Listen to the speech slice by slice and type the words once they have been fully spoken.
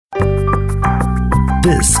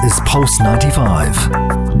This is Pulse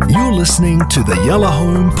 95. You're listening to the Yellow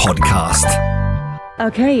Home Podcast.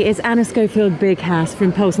 Okay, it's Anna Schofield Big House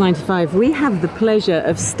from Pulse 95. We have the pleasure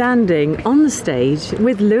of standing on the stage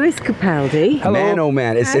with Lewis Capaldi. Hello. Man, oh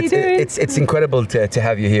man, it's incredible to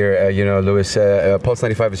have you here, Lewis. Pulse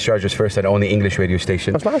 95 is Sharjah's first and only English radio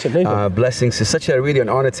station. That's nice, blessings. It's such an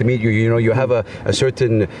honor to meet you. You have a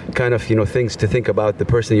certain kind of, things to think about the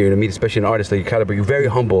person you're going to meet, especially an artist like your caliber. You're very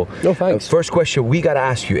humble. No, thanks. First question we got to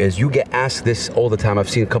ask you is, you get asked this all the time. I've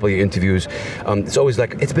seen a couple of your interviews. It's always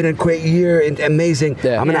like, it's been a great year and amazing.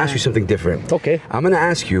 Yeah. I'm going to ask you something different. Okay. I'm going to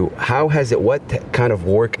ask you, what kind of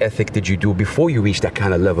work ethic did you do before you reached that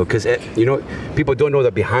kind of level? Because, people don't know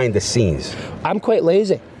the behind the scenes. I'm quite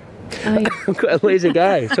lazy. I'm quite a lazy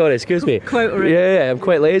guy. Sorry, excuse me. Quote already. Yeah, I'm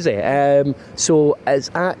quite lazy. So it's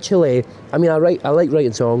actually, I like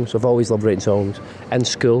writing songs. I've always loved writing songs. In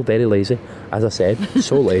school, very lazy, as I said,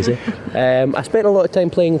 so lazy. I spent a lot of time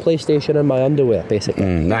playing PlayStation in my underwear, basically.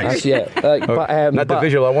 Nice. Not the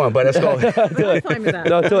visual I want, but that's all. I'm fine with that.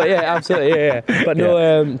 No, totally, yeah, absolutely, yeah. But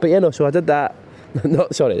no, so I did that. No,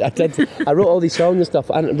 sorry, I wrote all these songs and stuff,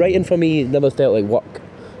 and writing for me never felt like work.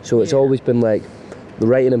 So it's always been like,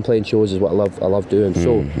 writing and playing shows is what I love doing.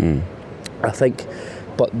 So I think,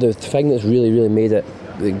 but the thing that's really made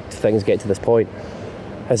things get to this point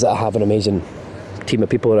is that I have an amazing team of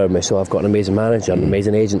people around me. So I've got an amazing manager, and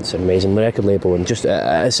amazing agents, an amazing record label, and just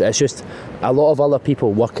it's just a lot of other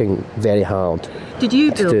people working very hard. Did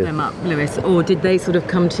you build them up, Lewis, or did they sort of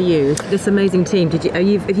come to you? This amazing team. Have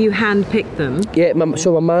you handpicked them? Yeah.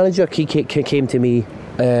 So my manager came to me.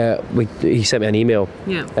 He sent me an email.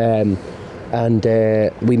 Yeah. And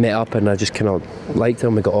we met up, and I just kind of liked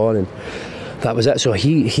him. We got on, and that was it. So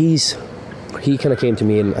he kind of came to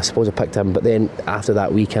me, and I suppose I picked him. But then after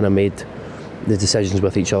that, we kind of made the decisions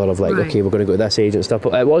with each other of like, okay, we're going to go to this agent and stuff.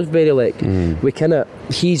 But it was very like we kind of.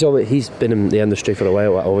 He's been in the industry for a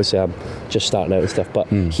while. Obviously, I'm just starting out and stuff. But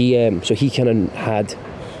he kind of had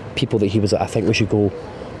people that he was like, I think we should go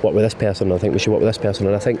work with this person. I think we should work with this person,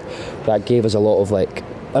 and I think that gave us a lot of like.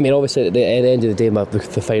 I mean, obviously, at the end of the day,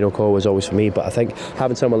 the final call was always for me. But I think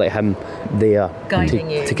having someone like him there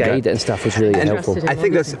to guide it and stuff was really helpful. I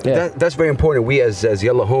think that's very important. We as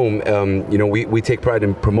Yellow Home, we take pride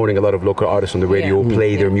in promoting a lot of local artists on the radio,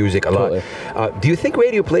 play their music a lot. Do you think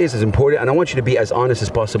radio play is as important? And I want you to be as honest as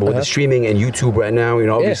possible with the streaming and YouTube right now.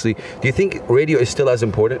 Obviously, do you think radio is still as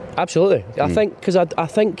important? Absolutely. I think because I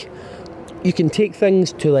think you can take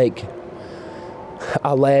things to like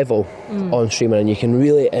a level on streaming, and you can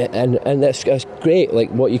really and it's great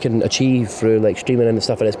like what you can achieve through like streaming and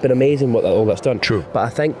stuff, and it's been amazing what all that's done. True. But I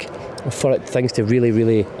think for things to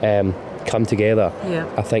really come together,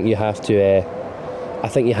 I think you have to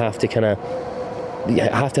kind of you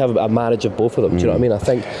have to have a marriage of both of them. Do you know what I mean? I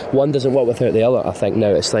think one doesn't work without the other. I think now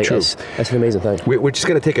it's like it's an amazing thing. We're just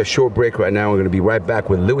going to take a short break right now. We're going to be right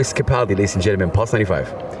back with Lewis Capaldi, ladies and gentlemen, Pulse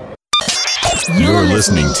 95. You're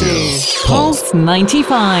listening to Pulse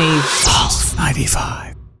 95. Pulse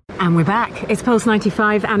 95. And we're back. It's Pulse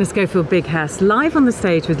 95, Anna Schofield Big House, live on the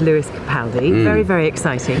stage with Lewis Capaldi. Very, very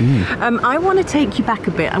exciting. I want to take you back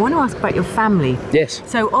a bit. I want to ask about your family. Yes.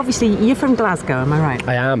 So obviously you're from Glasgow, am I right?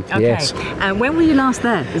 I am, okay. Yes. When were you last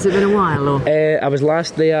there? Has it been a while? Or? I was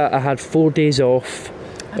last there. I had 4 days off.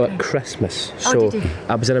 At Christmas. So did you?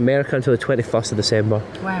 I was in America until the 21st of December.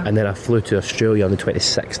 Wow. And then I flew to Australia on the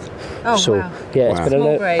 26th. Oh, so, wow. Yeah, it's been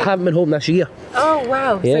I haven't been home this year. Oh,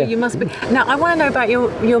 wow. Yeah. So you must be... Now, I want to know about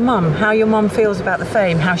your mum, how your mum feels about the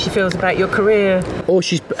fame, how she feels about your career. Oh,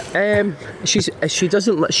 she doesn't...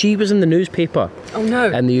 She was in the newspaper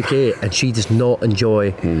in the UK, and she does not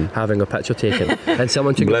enjoy having her picture taken. And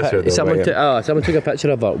someone took someone took a picture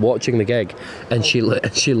of her watching the gig, and she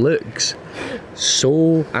looks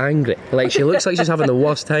so angry. Like, she looks like she's having the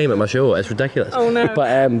worst time at my show. It's ridiculous. Oh no.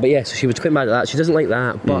 But yeah, so she was quite mad at that. She doesn't like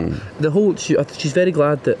that. But she's very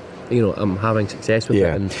glad that I'm having success with it,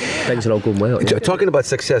 and things are all going well. Talking about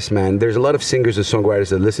success, man, there's a lot of singers and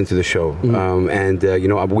songwriters that listen to the show.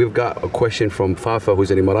 And we've got a question from Fafa,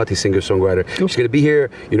 who's an Emirati singer-songwriter. She's going to be here,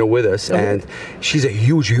 with us, and she's a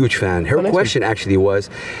huge fan. Her question actually was,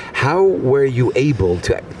 how were you able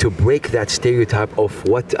to break that stereotype of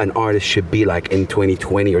what an artist should be like in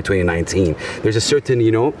 2020 or 2019? There's a certain,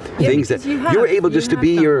 things that you're able just to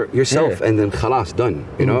be yourself, and then khalas, done,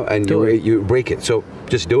 and you break it. So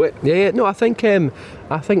just do it. Yeah. No, I think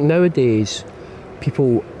nowadays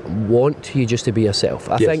people want you just to be yourself.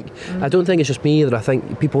 I don't think it's just me either. I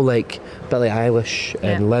think people like Billie Eilish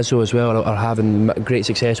and Lizzo as well are having great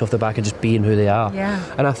success off the back of just being who they are. Yeah.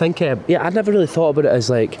 And I think I'd never really thought about it as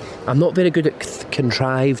like, I'm not very good at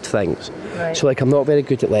contrived things. Right. So like, I'm not very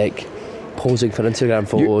good at like posing for Instagram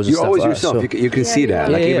photos. You're and always stuff yourself. like that. You can see that,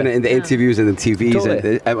 Yeah, like yeah. even in the interviews and the TVs,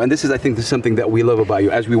 Totally. and this is, I think, this is something that we love about you.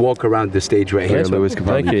 As we walk around the stage right here, Nice one. Lewis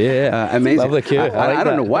Capaldi. Thank you. Yeah. Amazing. Lovely cue. I like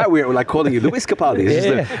don't know that. why we're like calling you Lewis Capaldi. It's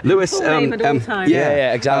just Lewis. Full name at all times.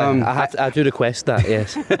 Yeah, exactly. I do request that.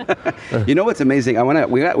 Yes. You know what's amazing?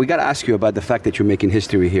 We got to ask you about the fact that you're making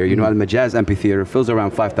history here. You know, Al Majaz Amphitheater fills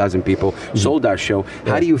around 5,000 people, sold out show.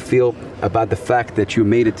 How do you feel about the fact that you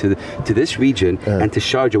made it to this region and to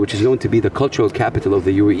Sharjah, which is known to be the cultural capital of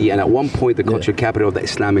the UAE, and at one point the cultural capital of the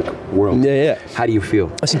Islamic world? Yeah. How do you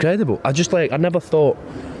feel? It's incredible. I never thought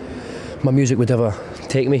my music would ever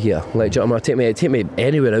take me here. Like, do you know what I mean? Take me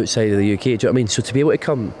anywhere outside of the UK. Do you know what I mean? So to be able to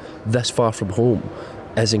come this far from home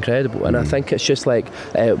is incredible. And I think it's just like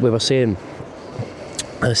I was saying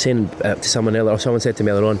to someone earlier, or someone said to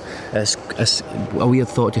me earlier on, it's a weird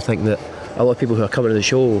thought to think that a lot of people who are coming to the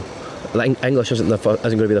show, like, English isn't going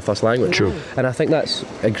to be the first language. True. And I think that's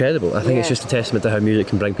incredible. I think it's just a testament to how music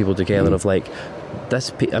can bring people together. Of like,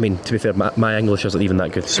 this, I mean, to be fair, my English isn't even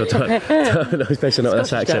that good, so don't, especially not with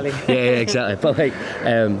this accent. Darling. Yeah, exactly. But like,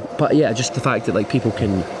 but yeah, just the fact that like people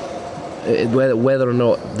can, whether or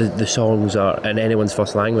not the songs are in anyone's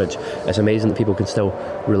first language, it's amazing that people can still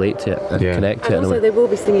relate to it and connect to it. And in a also way. they will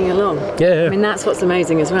be singing along. Yeah. I mean, that's what's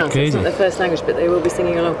amazing as well. So it's not their first language, but they will be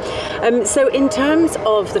singing along. So in terms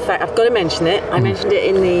of the fact, I've got to mention it. I mentioned it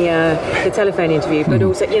in the telephone interview, but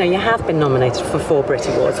also, you know, you have been nominated for 4 Brit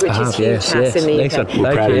Awards, which is huge yes. in the Nice UK. one.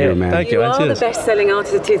 We're proud of you, man. Thank You you. are the best-selling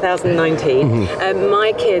artist of 2019.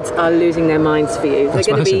 My kids are losing their minds for you. They're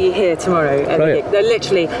going to be here tomorrow. Brilliant. They're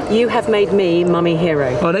literally, you have made me mummy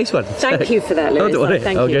hero. Oh, nice one. Thank you for that, Lewis. don't worry.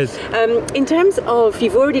 Thank Oh, you. good. In terms of,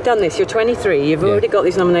 you've already done this. You're 23. You've already got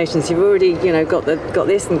these nominations. You've already, you know, got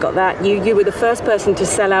this and got that. You were the first person to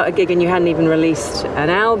sell out a gig, and you hadn't even released an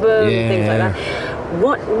album. Things like that.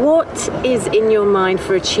 What is in your mind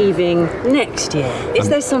for achieving next year? Is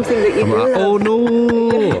there something that you love? Oh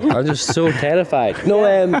no! I'm just so terrified. No,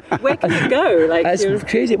 Where can you go? Like, it's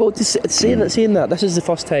crazy. Well, saying that, this is the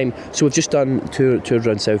first time. So we've just done tour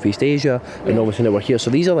around Southeast Asia, and obviously now we're here. So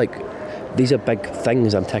these are big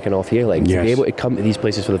things I'm ticking off here. Like to be able to come to these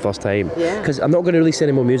places for the first time. Because I'm not going to release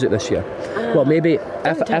any more music this year. Well, maybe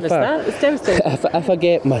if I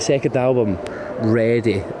get my second album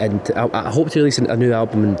ready, and I hope to release a new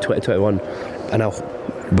album in 2021, and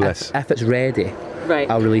if it's ready, right,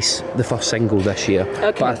 I'll release the first single this year.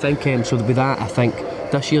 Okay. But I think so with that, I think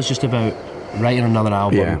this year's just about writing another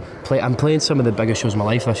album. Yeah. I'm playing some of the biggest shows of my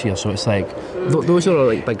life this year, so it's like those are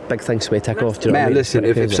like big things for me to tick off. Do you know what I Man, mean? listen,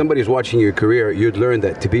 if somebody's watching your career, you'd learn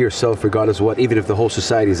that to be yourself regardless of what, even if the whole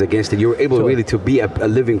society is against it, you're able really to be a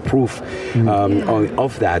living proof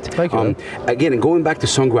of that. Thank you. Again, going back to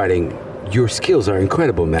songwriting, your skills are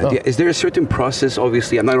incredible, man. Oh. Is there a certain process?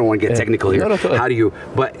 Obviously, I don't want to get technical here. No, totally. How do you?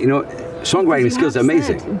 But you know, songwriting skills are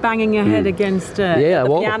amazing. Banging your head against the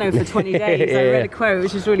piano for 20 days. I read a quote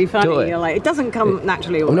which is really funny. Totally. You're like, it doesn't come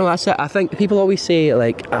naturally. Oh, no, that's it. I think people always say,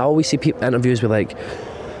 like, I always see interviews with like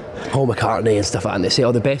Paul McCartney and stuff like that, and they say,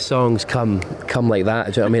 "Oh, the best songs come like that."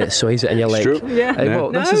 Do you know what I mean? It's so easy, and you're like, true. Yeah.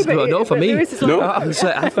 Well, this is not for me. I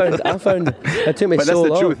found it took me But so that's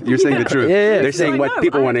the long. truth. You're saying the truth. Yeah. They're saying what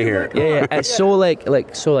people want to hear. Yeah, it's so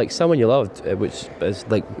like Someone You Loved, which is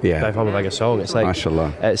like by far my biggest song. It's like,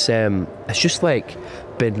 Mashallah. It's just like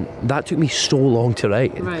that took me so long to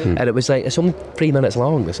write, Right. and it was like it's only 3 minutes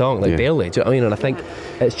long, the song, like barely. Do you know what I mean? And I think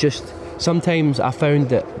it's just sometimes I found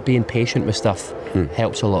that being patient with stuff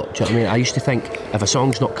helps a lot. Do you know what I mean? I used to think if a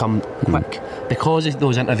song's not come quick, because of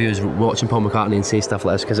those interviews watching Paul McCartney and say stuff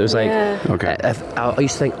like this, because it was like, if I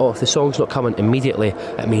used to think, if the song's not coming immediately,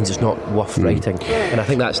 it means it's not worth writing. And I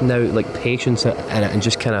think that's now like patience in it, and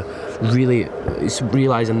just kind of really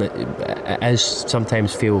realising that it is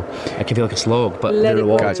sometimes it can feel like a slog, but the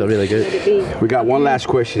rewards are really good. We got one last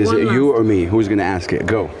question. Is it you or me? Who's going to ask it?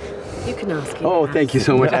 Go. You can ask him. Oh, thank you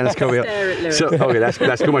so much, Anas Kabil. Stare at Lewis. So, okay,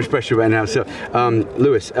 that's too much pressure right now. So,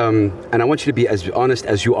 Lewis, and I want you to be as honest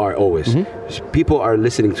as you are always. People are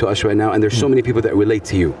listening to us right now, and there's so many people that relate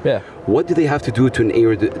to you. Yeah. What do they have to do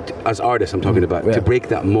as artists? I'm talking about to break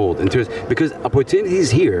that mold. Because opportunities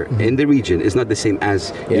here in the region is not the same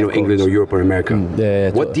as England or Europe or America.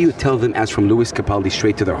 What do you tell them as from Lewis Capaldi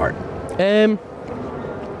straight to their heart?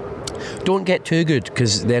 don't get too good,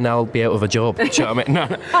 because then I'll be out of a job. Do you know what I mean?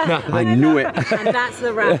 No. I knew it. And that's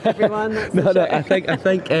the wrap, everyone. That's the No, show. I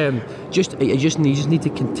think you just need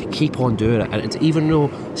to keep on doing it, and it's, even though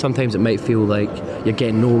sometimes it might feel like you're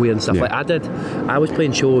getting nowhere and stuff. Yeah. Like I was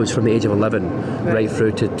playing shows from the age of 11 right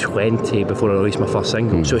through to 20 before I released my first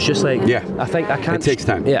single. So it's just like, Yeah. I think I can't. It takes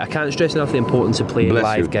time. Yeah, I can't stress enough the importance of playing Bless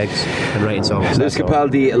live you. gigs and writing songs. Lewis That's all.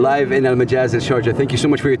 Capaldi live in Al Majaz Al Sharjah. Thank you so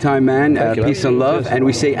much for your time, man. Thank you, Peace man. and love. Cheers. And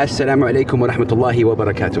we say Assalamu alaikum wa rahmatullahi wa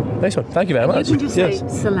barakatuh. Nice one. Thank you very much. You can just say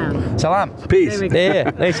Cheers. salam. Salam. Peace. There we go. Yeah,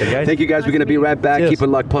 nice one, guys. Thank you guys. We're going to be right back. Cheers. Keep it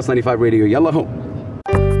locked. Pulse 95 Radio. Yalla home.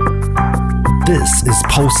 This is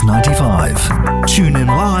Pulse 95. Tune in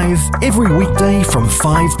live every weekday from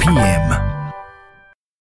 5 p.m.